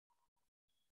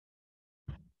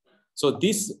So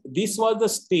this was the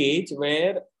stage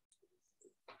where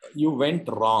you went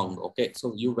wrong. Okay,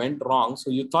 so you went wrong. So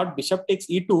you thought bishop takes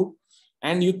e2,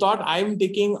 and you thought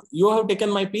you have taken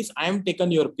my piece, I am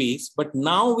taken your piece. But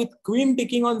now with queen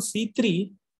taking on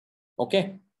c3,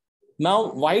 okay,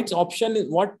 now white's option is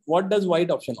what does white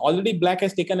option? Already black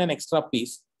has taken an extra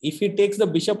piece. If he takes the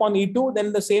bishop on e2,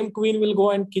 then the same queen will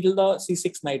go and kill the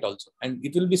c6 knight also, and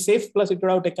it will be safe, plus it would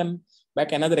have taken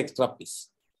back another extra piece.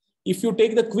 If you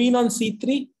take the queen on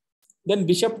c3, then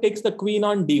bishop takes the queen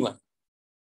on d1,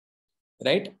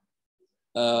 right?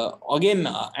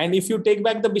 And if you take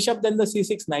back the bishop, then the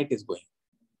c6 knight is going.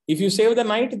 If you save the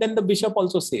knight, then the bishop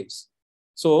also saves.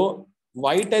 So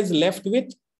white is left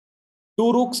with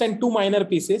 2 rooks and 2 minor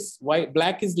pieces.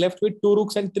 Black is left with 2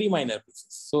 rooks and 3 minor pieces.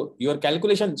 So your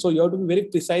calculation, so you have to be very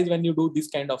precise when you do these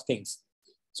kind of things.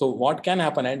 So what can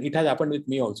happen, and it has happened with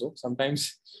me also,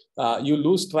 sometimes you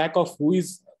lose track of who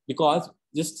is, because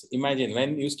just imagine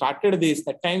when you started this,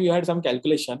 that time you had some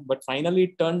calculation, but finally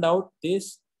it turned out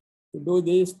this, to do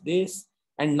this,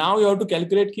 and now you have to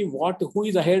calculate who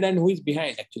is ahead and who is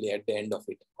behind actually at the end of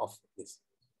this.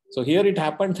 So here it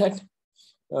happened that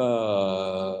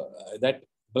that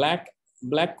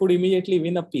black could immediately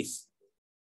win a piece.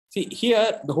 See,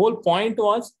 here the whole point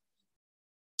was,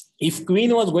 if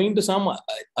queen was going to some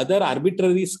other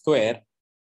arbitrary square,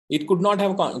 it could not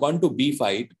have gone to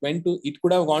b5. It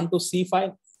could have gone to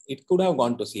c5. It could have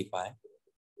gone to c5.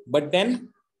 But then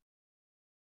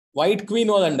white queen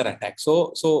was under attack.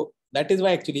 So that is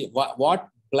why actually what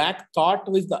black thought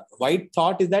was white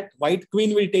thought is that white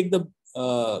queen will take the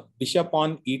bishop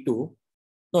on e2.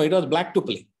 No, it was black to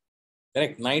play.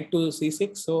 Correct. Knight to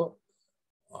c6. So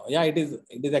yeah, it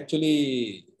is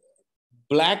actually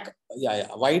black. Yeah.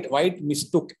 White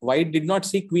mistook. White did not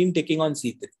see queen taking on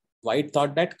c3. White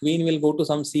thought that queen will go to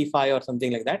some c5 or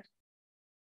something like that.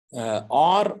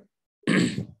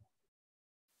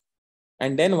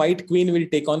 And then white queen will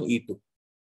take on e2.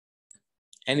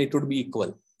 And it would be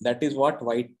equal. That is what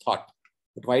white thought.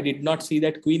 But white did not see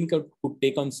that queen could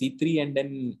take on c3 and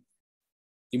then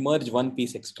emerge one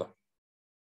piece extra.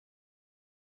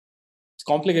 It's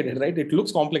complicated, right? It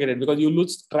looks complicated because you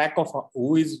lose track of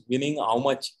who is winning how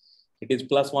much. It is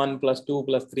 +1, +2,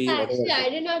 +3. Actually, I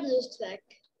did not lose track.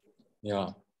 Yeah.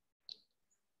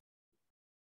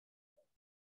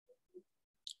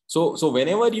 So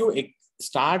whenever you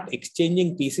start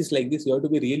exchanging pieces like this, you have to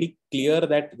be really clear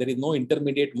that there is no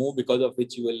intermediate move because of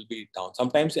which you will be down.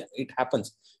 Sometimes it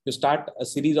happens. You start a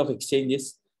series of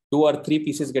exchanges, 2 or 3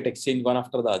 pieces get exchanged one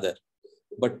after the other.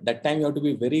 But that time you have to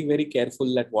be very, very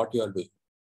careful at what you are doing.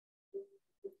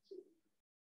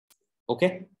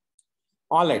 Okay.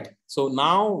 All right. So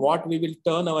now what we will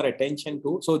turn our attention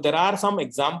to. So there are some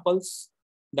examples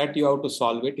that you have to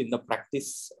solve it in the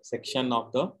practice section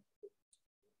of the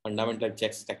fundamental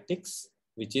chess tactics,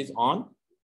 which is on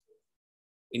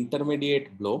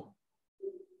intermediate blow,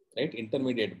 right?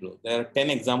 Intermediate blow. There are 10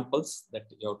 examples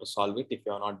that you have to solve it if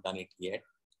you have not done it yet.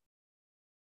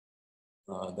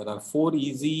 There are 4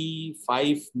 easy,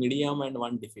 5 medium, and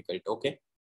 1 difficult. Okay.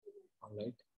 All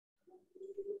right.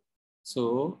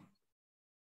 So,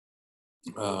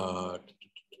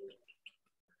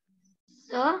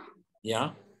 Sir?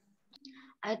 Yeah.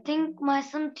 I think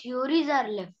some theories are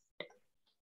left.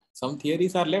 Some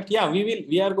theories are left. Yeah,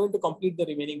 we are going to complete the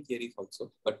remaining theories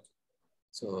also. But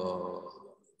so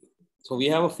we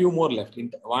have a few more left.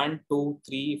 1, 2,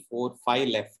 3, 4, 5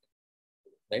 left.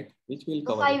 Right? Which will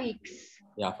cover 5 weeks.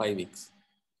 Yeah, 5 weeks.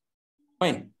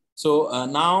 Fine. So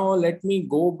now let me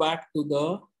go back to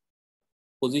the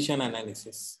position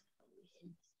analysis.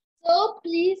 So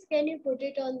please, can you put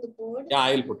it on the board? Yeah,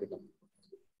 I will put it on.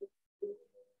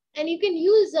 And you can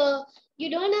use, you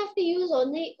don't have to use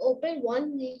only open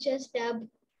one chess tab.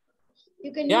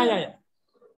 You can Yeah.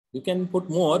 You can put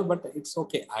more, but it's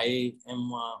okay. I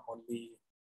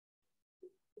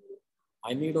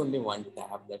need only 1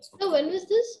 tab. That's okay. So when was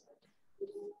this?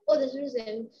 Oh, this was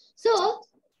M. So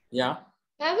yeah,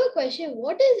 I have a question.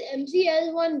 What is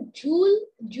MCL1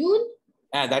 June?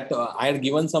 Yeah, that I had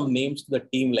given some names to the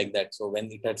team like that. So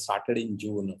when it had started in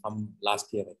June,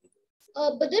 last year, I think.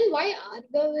 But then why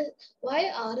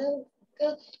Arga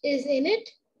is in it?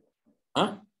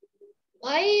 Huh?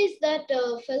 Why is that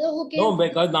fellow who came? No,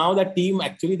 because now the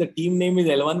team name is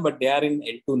L1, but they are in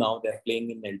L2 now. They are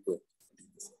playing in L2.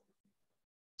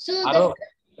 So Arav,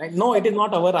 no, it is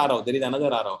not our Arav. There is another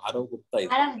Arav. Arav Gupta is.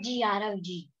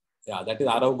 RFG. Yeah, that is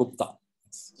Arav Gupta.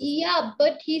 Yeah,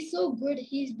 but he's so good.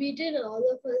 He's beaten all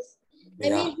of us.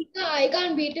 Yeah. I mean, I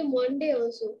can't beat him one day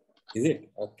also. Is it?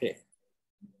 Okay.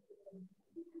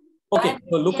 Okay,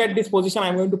 so look at this position.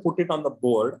 I'm going to put it on the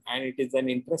board, and it is an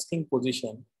interesting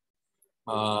position.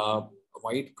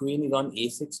 White queen is on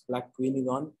a6, black queen is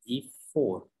on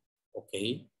e4.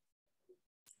 Okay.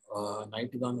 Knight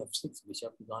is on f6,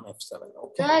 bishop is on f7.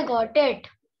 Okay. So I got it.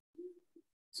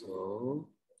 So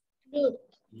Good.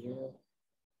 here.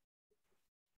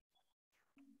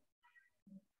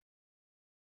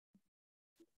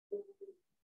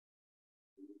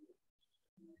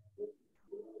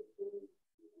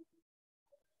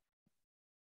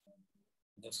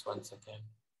 Just 1 second.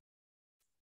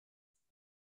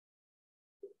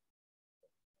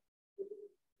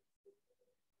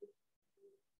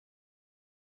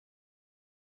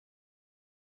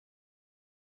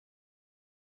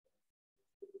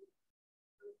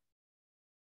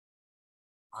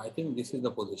 I think this is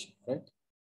the position, right?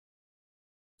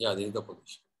 Yeah, this is the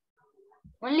position.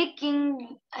 Only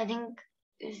king, I think,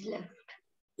 is left.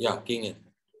 Yeah, king in.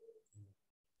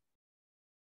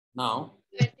 Now,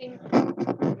 I think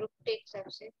rook takes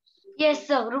f6. Yes,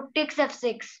 sir. Rook takes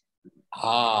f6.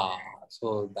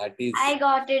 so that is. I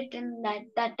got it in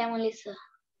that time only, sir.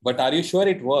 But are you sure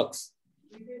it works?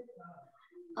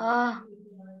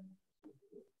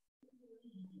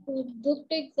 Rook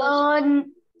takes f6.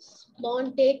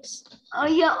 Pawn takes.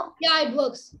 Yeah. Yeah, it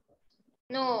works.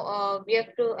 No, we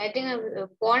have to. I think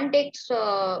pawn takes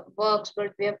works,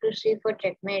 but we have to see for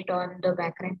checkmate on the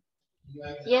back rank.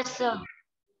 Yes, sir.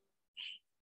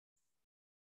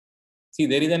 See,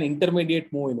 there is an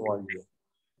intermediate move involved here.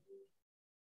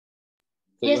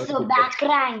 So Yes, sir. Back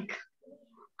rank.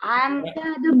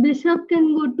 The bishop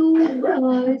can go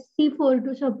to c4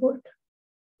 to support.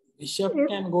 Bishop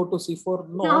can go to c4.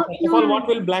 No. Now, First of all, what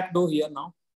will black do here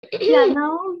now? Yeah,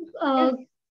 now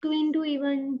queen to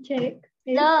e1 check.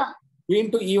 Sir.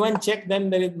 Queen to e1 check, then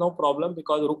there is no problem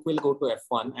because rook will go to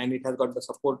f1 and it has got the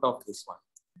support of this one.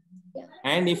 Yeah.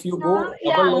 And if you go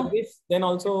double like this, then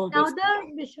also. Now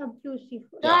the bishop to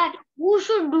c4. Sir, who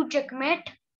should do checkmate?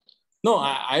 No,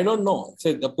 I don't know.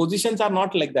 So the positions are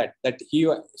not like that, that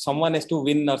someone has to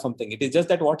win or something. It is just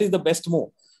that what is the best move.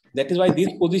 That is why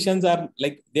these positions are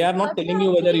like, they are not telling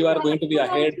you whether you are going to be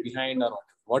ahead, behind, or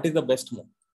what is the best move.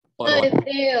 So if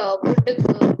they put the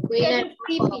queen Yeah, and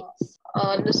three pins.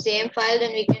 on the same file,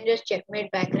 then we can just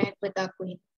checkmate back rank with our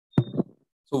queen.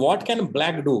 So what can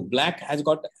black do?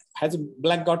 Has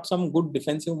black got some good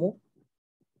defensive move?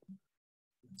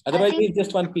 Otherwise, he's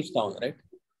just one piece down, right?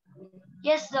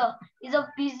 Yes, sir. Is a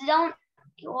piece down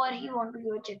or he want to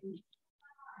give a checkmate.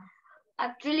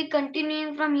 Actually,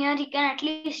 continuing from here, he can at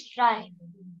least try.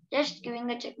 Just giving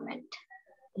a checkmate.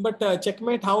 But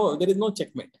checkmate, how? There is no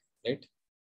checkmate, right?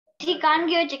 He can't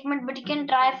give a checkmate, but he can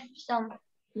try some.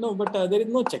 No, but there is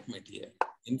no checkmate here.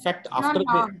 In fact, after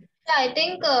No. Yeah, I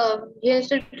think he has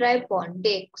to try pawn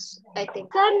takes. I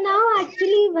think. Sir, now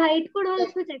actually white could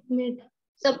also checkmate.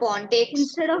 So pawn takes.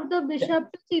 Instead of the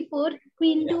bishop to c4,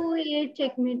 queen to a8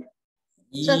 checkmate.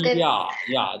 So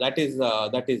yeah, that is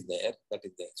there.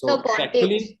 So pawn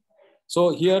actually, takes. so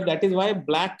here that is why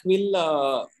black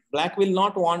will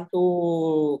not want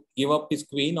to give up his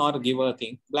queen or give a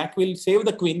thing. Black will save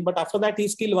the queen, but after that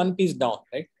he's still one piece down,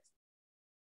 right?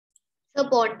 So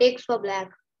pawn takes for black.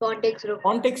 Pawn takes rook.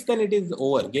 Pawn takes, then it is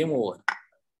over, game over.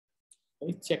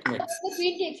 It's checkmate. The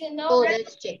queen takes it now. Oh,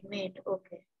 that's checkmate.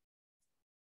 Okay.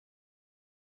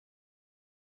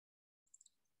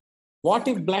 What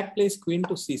if black plays queen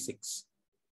to c6?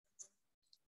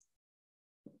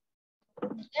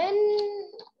 Then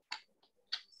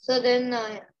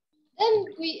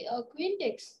queen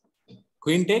takes.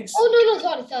 Queen takes? Oh no,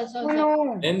 sorry.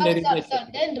 No. Then there is a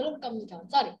Sorry. Then rook comes down.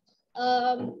 Sorry.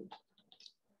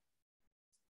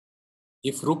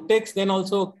 If rook takes, then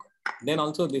also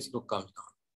this rook comes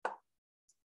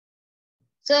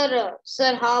down.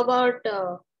 Sir, how about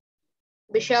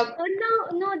bishop?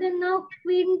 Then now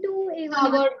queen to a1. How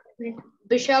about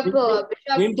bishop?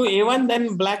 Queen to a1,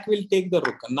 then black will take the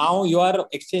rook. Now you are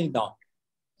exchange down.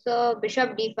 So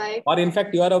bishop d5. Or in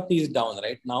fact, you are a piece down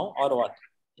right now, or what?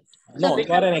 No,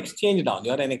 you are an exchange down.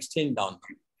 You are an exchange down.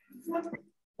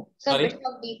 So Sorry?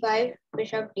 bishop d5.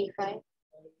 Bishop d5.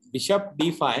 Bishop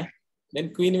d5.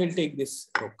 Then queen will take this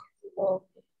rook. Oh.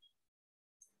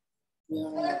 So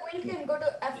the queen can go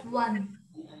to f1.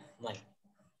 Nice.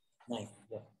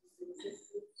 Yeah.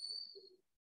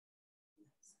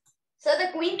 So the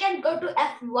queen can go to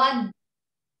f1.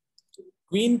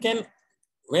 Queen can,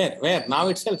 where? Now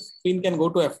itself, queen can go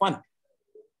to f1.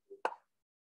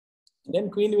 Then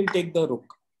queen will take the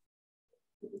rook.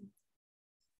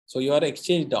 So you are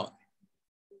exchange down.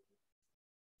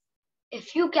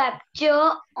 If you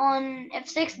capture on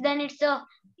f6, then it's a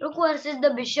rook versus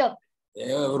the bishop.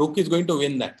 Rook is going to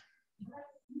win that.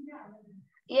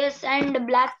 Yes, and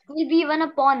black will be even a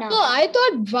pawn up. No, I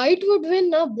thought white would win.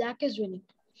 Now black is winning.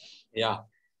 Yeah.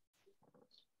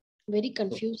 Very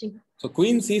confusing. So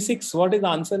queen c6, what is the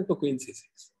answer to queen c6?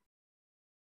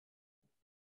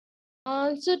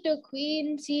 Answer to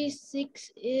queen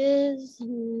c6 is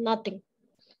nothing.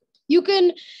 You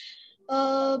can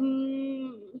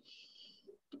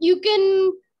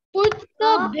put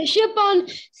the bishop on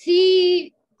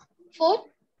c4.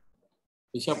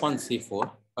 Bishop on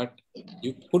c4, but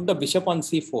you put the bishop on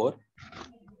c4,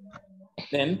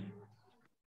 then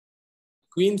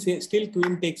still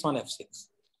queen takes on f6.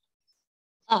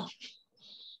 Ah,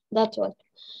 that's what.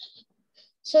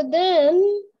 So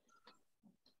then,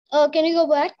 can you go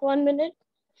back 1 minute?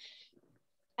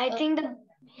 I think the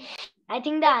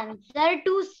answer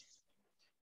to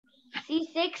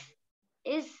c6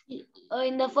 is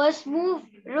in the first move,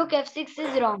 rook f6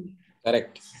 is wrong.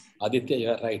 Correct. Aditya, you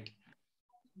are right.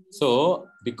 So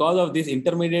because of this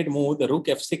intermediate move, the rook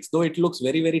f6, though it looks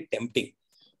very, very tempting.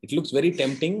 It looks very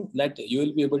tempting that you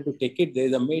will be able to take it. There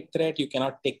is a mate threat. You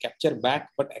cannot take capture back.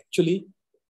 But actually,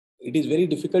 it is very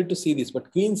difficult to see this.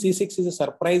 But queen c6 is a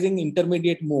surprising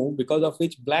intermediate move because of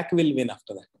which black will win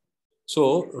after that.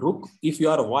 So rook, if you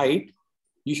are white,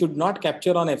 you should not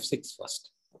capture on f6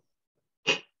 first.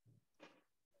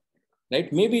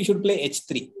 Right? Maybe you should play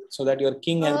h3 so that your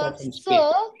king has got some space.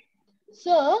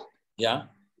 So, Yeah.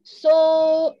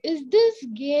 So is this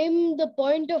game the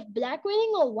point of black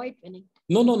winning or white winning?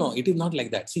 No. It is not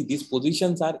like that. See, these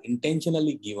positions are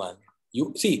intentionally given.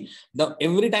 You see,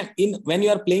 every time when you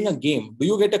are playing a game, do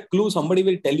you get a clue? Somebody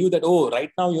will tell you that, oh,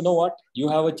 right now, you know what? You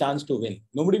have a chance to win.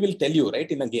 Nobody will tell you, right,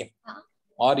 in a game.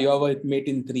 Or you have a mate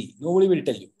in 3. Nobody will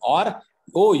tell you. Or,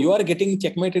 oh, you are getting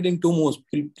checkmated in 2 moves.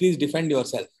 Please defend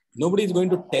yourself. Nobody is going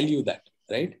to tell you that,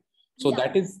 right? So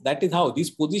that is how these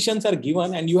positions are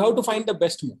given, and you have to find the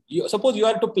best move. Suppose you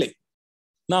are to play.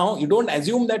 Now you don't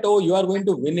assume that, oh, you are going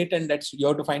to win it and that's you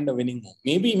have to find a winning move.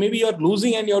 Maybe you are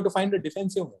losing and you have to find a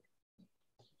defensive move.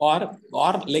 Or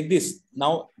like this.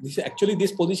 Now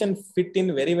this position fit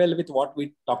in very well with what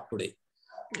we talked today.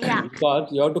 Yeah.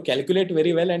 Because you have to calculate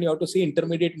very well and you have to see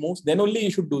intermediate moves. Then only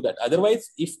you should do that.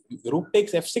 Otherwise, if rook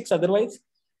takes f6, otherwise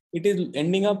it is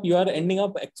you are ending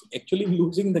up actually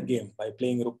losing the game by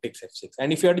playing rook takes f6.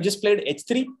 And if you had just played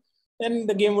h3, then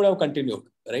the game would have continued,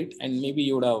 right? And maybe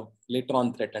you would have later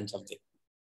on threatened something.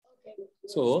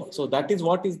 So that is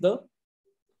what is the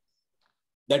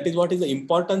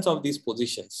importance of these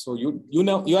positions. So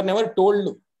you are never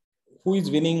told who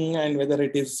is winning and whether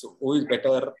it is who is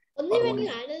better. Only when you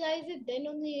analyze it, then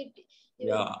only it.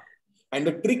 Yeah. And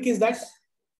the trick is that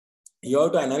you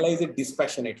have to analyze it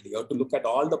dispassionately. You have to look at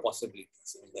all the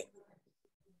possibilities. And then.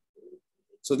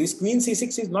 So this queen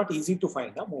c6 is not easy to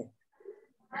find. Move.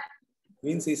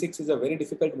 Queen c6 is a very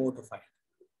difficult move to find.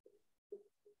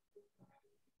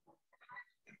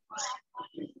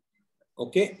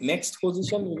 Okay, next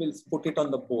position, we will put it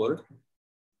on the board.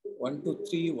 1, 2,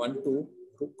 3, 1, 2,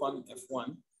 rook on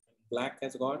f1. Black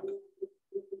has got.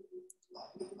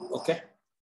 Okay,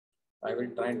 I will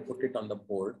try and put it on the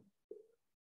board.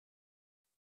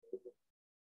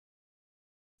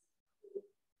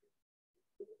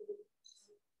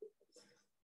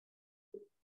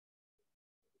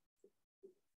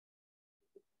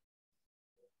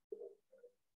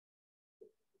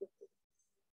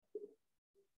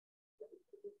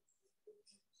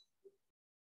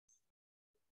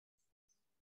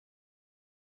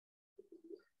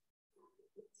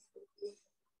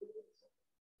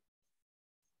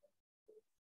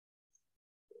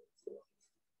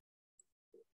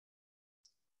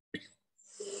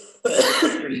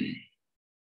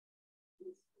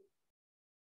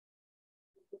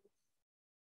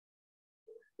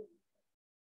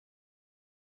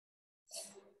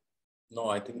 No,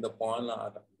 I think the pawn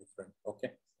are different.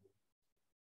 Okay.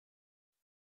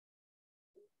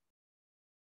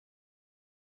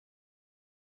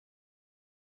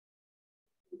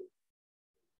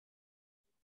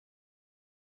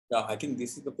 Yeah, I think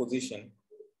this is the position.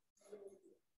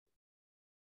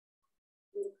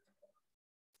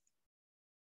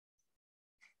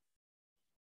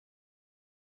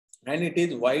 And it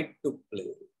is white to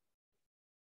play.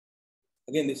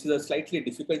 Again, this is a slightly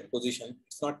difficult position.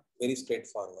 It's not very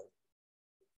straightforward.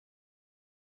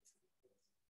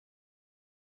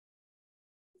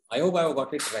 I hope I have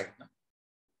got it right now.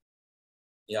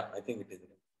 Yeah, I think it is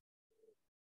right.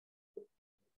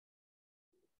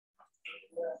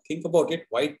 Think about it,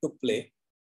 white to play.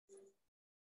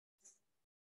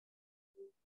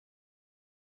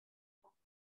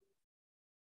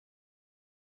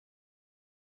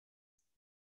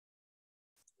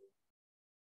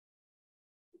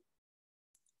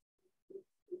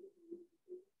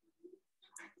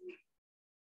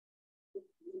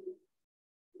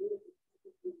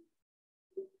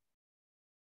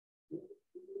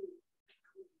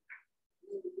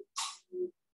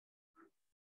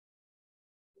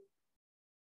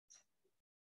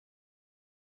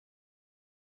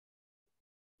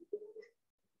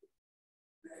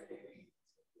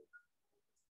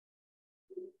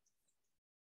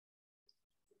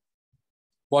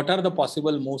 What are the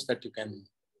possible moves that you can,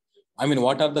 I mean,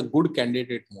 what are the good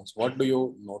candidate moves? What do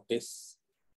you notice?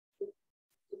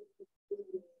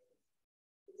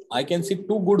 I can see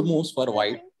two good moves for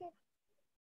white.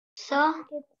 Sir,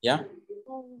 Yeah.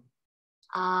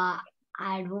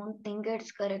 I don't think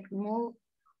it's correct move,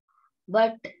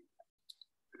 but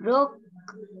rook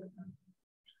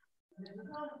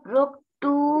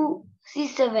to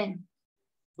c7.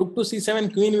 Rook to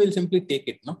c7, queen will simply take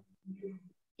it, no?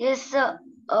 Yes, sir.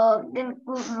 Then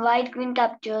white queen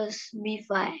captures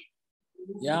b5.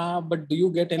 Yeah, but do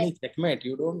you get any checkmate?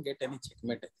 You don't get any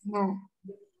checkmate. No.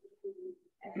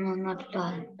 No, not at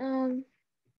all.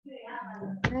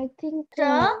 I think.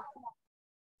 Sir?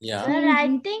 Yeah. Sir,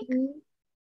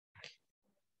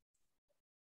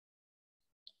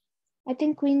 I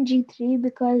think Queen G3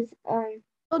 because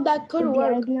so that could the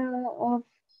work. idea of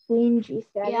Queen G7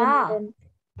 Yeah. and then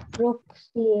Rook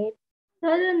C8. So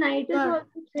the knight is Sir.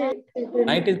 also threatened.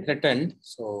 Knight is threatened,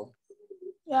 so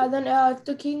Yeah, then if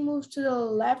the king moves to the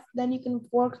left, then you can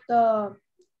fork the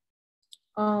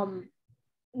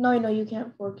no, you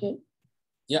can't fork it.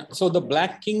 yeah. So the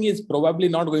black king is probably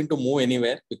not going to move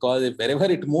anywhere because if wherever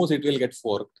it moves, it will get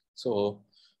forked. So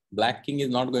black king is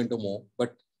not going to move,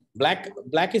 but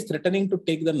black is threatening to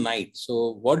take the knight.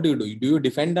 So what do? Do you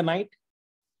defend the knight?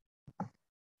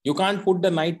 You can't put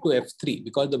the knight to f3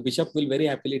 because the bishop will very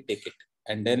happily take it,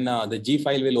 and then the g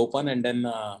file will open, and then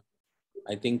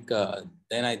I think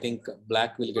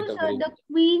black will get a very. The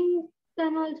queen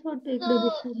can also take the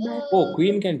bishop back. Oh,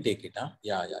 queen can take it, huh?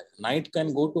 Yeah. Knight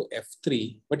can go to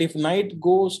f3, but if knight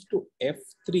goes to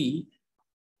f3,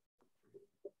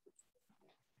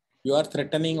 you are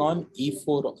threatening on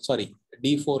e4. Sorry,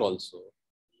 d4 also.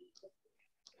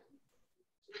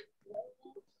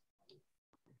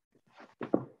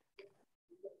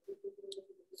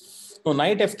 So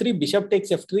knight f3, bishop takes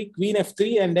f3, queen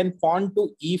f3, and then pawn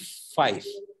to e5.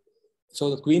 So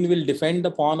the queen will defend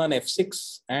the pawn on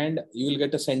f6, and you will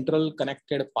get a central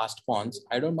connected passed pawns.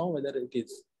 I don't know whether it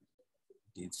is.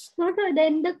 So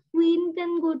then the queen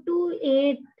can go to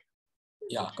 8.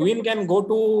 Yeah, queen can go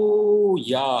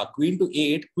to, queen to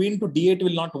 8. Queen to d8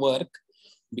 will not work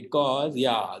because,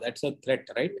 that's a threat,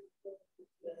 right?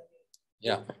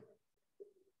 Yeah.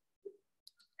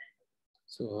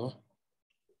 So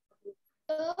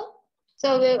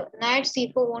knight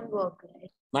c4 won't work, right?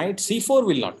 knight c4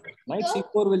 will not work. Knight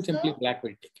c4 will simply black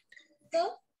will take it.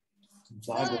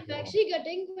 Sir, I'm actually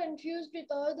getting confused with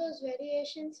all those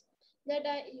variations that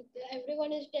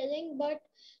everyone is telling, but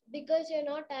because you're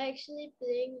not actually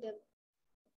playing them.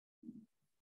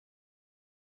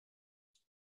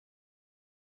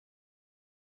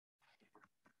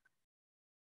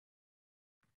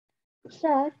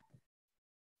 Sir,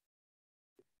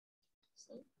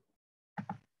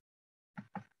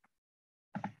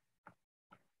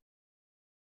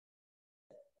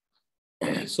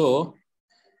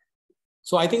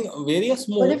 So I think various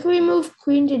moves. What if we move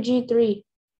queen to g3?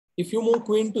 If you move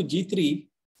queen to g3,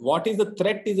 what is the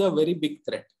threat? Is a very big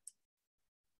threat.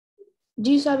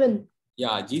 g7.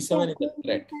 Yeah, g7 is a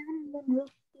threat.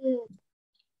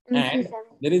 And And C7.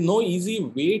 there is no easy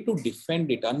way to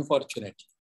defend it, unfortunately.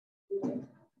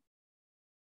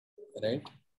 Right?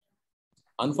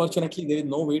 Unfortunately, there is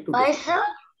no way to Why, defend sir?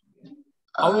 it.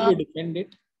 How will you defend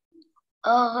it?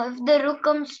 If the rook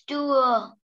comes to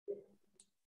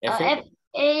f8. f8,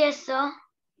 yes, sir.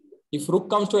 If rook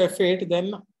comes to f8,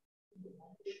 then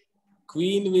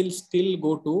queen will still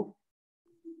go to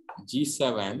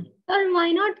g7. Sir,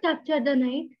 why not capture the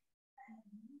knight?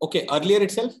 Okay, earlier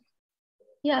itself?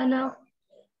 Yeah, now.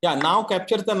 Yeah, now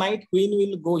captures the knight. Queen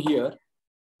will go here.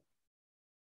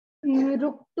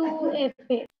 Rook to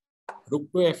F8.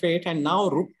 Rook to f8, and now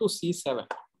rook to c7.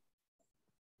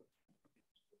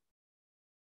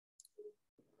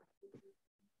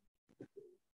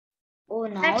 Oh,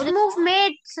 now Next move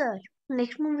made, sir.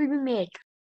 Next move will be made.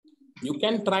 You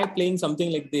can try playing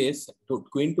something like this to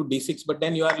queen to d6, but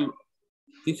then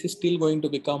this is still going to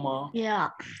become a. Yeah.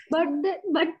 But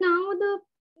now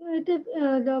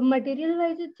the material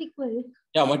wise it's equal.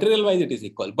 Yeah, material wise it is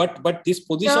equal, but this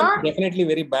position Sir? is definitely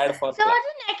very bad for. So the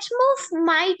next move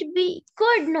might be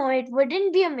good. No, it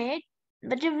wouldn't be a mate,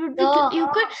 but it would be. No. You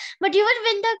could, but you would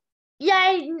win the.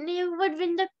 Yeah, you would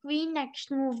win the queen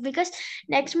next move because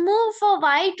next move for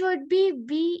white would be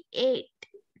b8.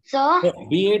 Sir? So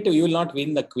b8 you will not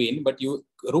win the queen, but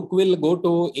rook will go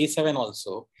to a7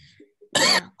 also.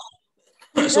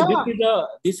 So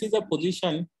this is a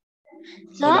position.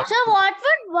 Sir? So what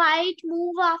would white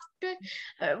move after?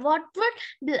 What would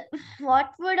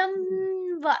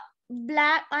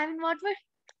black? I mean, what would?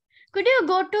 Could you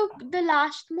go to the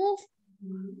last move?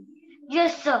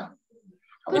 Yes, sir.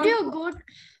 Could you go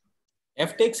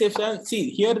F takes F7. See,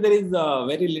 here there is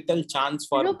very little chance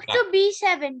for rook black. to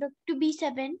B7? Rook to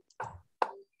B7.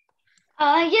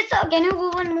 Yes, sir. Can you go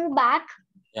one move back?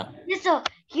 Yeah. Yes, sir.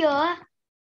 Here.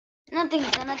 Nothing,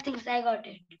 sir. Nothing, sir. I got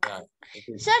it. Yeah, it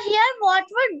is. Sir, here what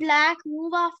would black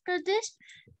move after this?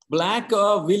 Black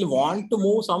will want to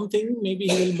move something. Maybe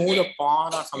he will move the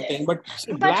pawn or something. But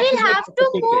see, But black he'll is like have to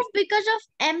suffocated. move because of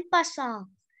en passant.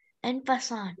 En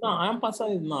passant. No,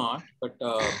 Ampasa is not. But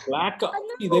black,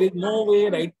 see, there is no way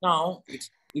right now.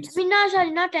 It's I mean, no,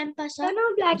 sorry, not en passant. No,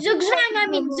 black. Zugzwang, I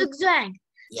mean zugzwang.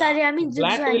 yeah. Sorry, I mean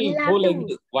Black zugzwang. will He'll go have to like move.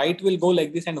 this. White will go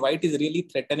like this, and white is really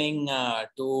threatening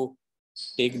to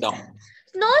take down.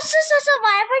 No, so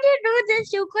why would you do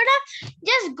this? You could have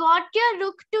just got your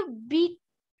rook to B.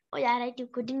 Oh, yeah, right. You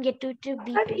couldn't get to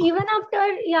B2. But even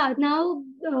after, yeah, now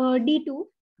D2.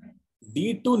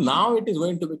 D2 now it is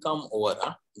going to become over,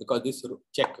 huh? Because this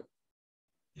check.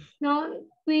 Now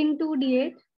queen to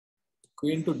D8.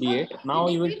 Queen to D8. Now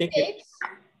you will take it.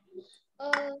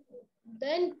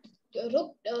 Then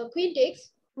rook, queen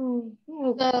takes.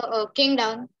 Okay. King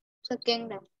down. So king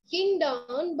down. King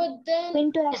down, but then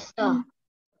Queen to Yes, sir.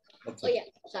 That's oh it. yeah,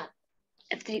 sorry.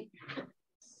 F3.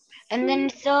 And then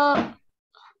it's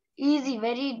easy,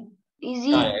 very easy.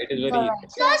 Yeah, it is very easy.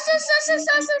 So, next,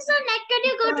 could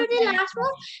you go to the last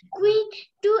move? Queen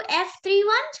to F3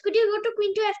 once. Could you go to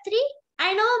queen to F3?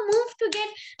 I know a move to get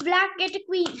black get a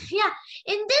queen. Yeah,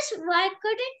 in this, why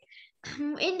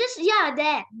couldn't? In this, yeah,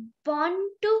 there. Pawn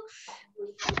to.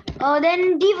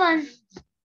 Then D1.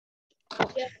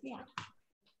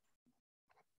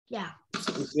 Yeah.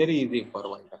 It's very easy for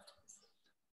white.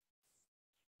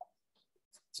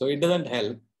 So it doesn't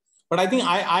help. But I think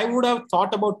I would have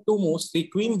thought about two moves. See,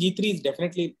 queen G3 is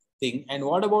definitely thing. And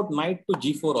what about knight to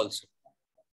G4 also?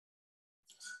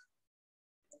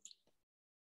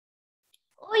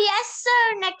 Oh, yes,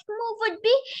 sir. Next move would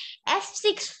be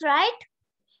F6, right?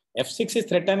 F6 is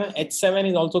threatened. H7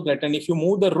 is also threatened. If you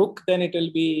move the rook, then it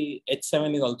will be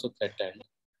H7 is also threatened.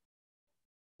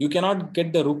 You cannot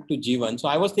get the rook to G1. So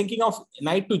I was thinking of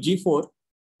knight to G4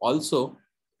 also,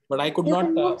 but I could not.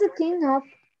 Move the king up.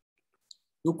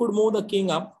 You could move the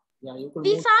king up. Yeah, you could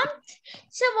We move. found.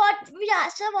 So what? Yeah.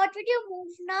 So what would you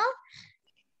move now?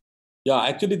 Yeah,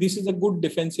 actually, this is a good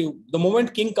defensive. The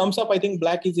moment king comes up, I think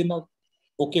black is in a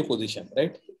okay position,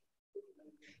 right?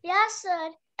 Yes, sir.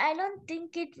 I don't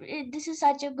think this is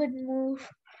such a good move.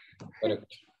 Correct.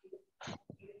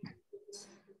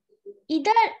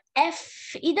 Either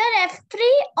F3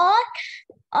 or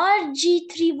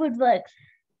G3 would work.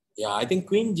 Yeah, I think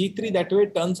queen G3 that way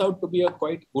turns out to be a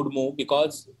quite good move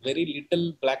because very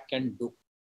little black can do.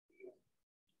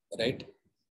 Right?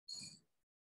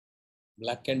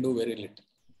 Black can do very little.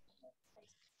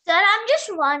 Sir, I'm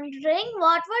just wondering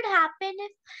what would happen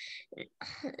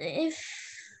if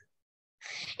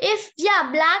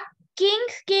black king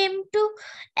came to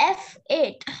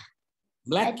F8.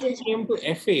 Black king came to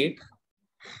F8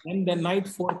 and the knight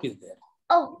fork is there.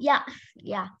 Oh, yeah.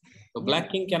 So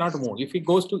black king cannot move. If he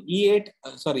goes to E8,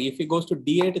 if he goes to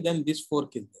D8, then this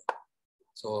fork is there.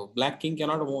 So black king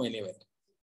cannot move anywhere.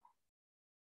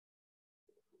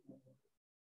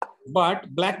 But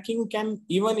black king can,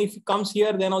 even if he comes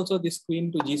here, then also this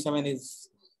queen to G7 is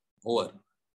over,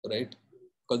 right?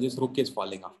 Because this rook is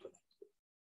falling after that.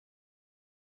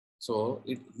 So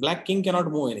black king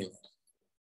cannot move anywhere.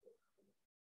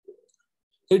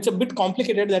 So it's a bit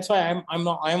complicated. That's why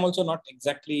I am also not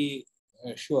exactly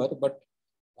sure, but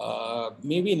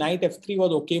maybe knight F3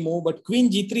 was okay move, but queen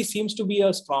G3 seems to be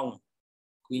a strong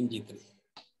queen G3.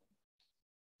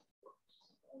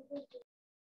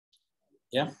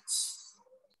 Yeah.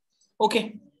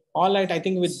 Okay. All right. I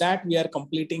think with that we are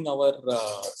completing our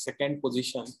second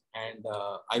position, and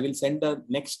I will send the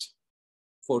next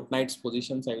fortnight's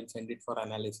positions. I will send it for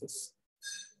analysis.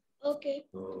 Okay.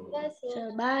 So, Bye, sir.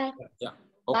 So bye. yeah.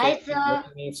 Okay. Bye, sir.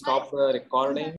 Let me stop the recording.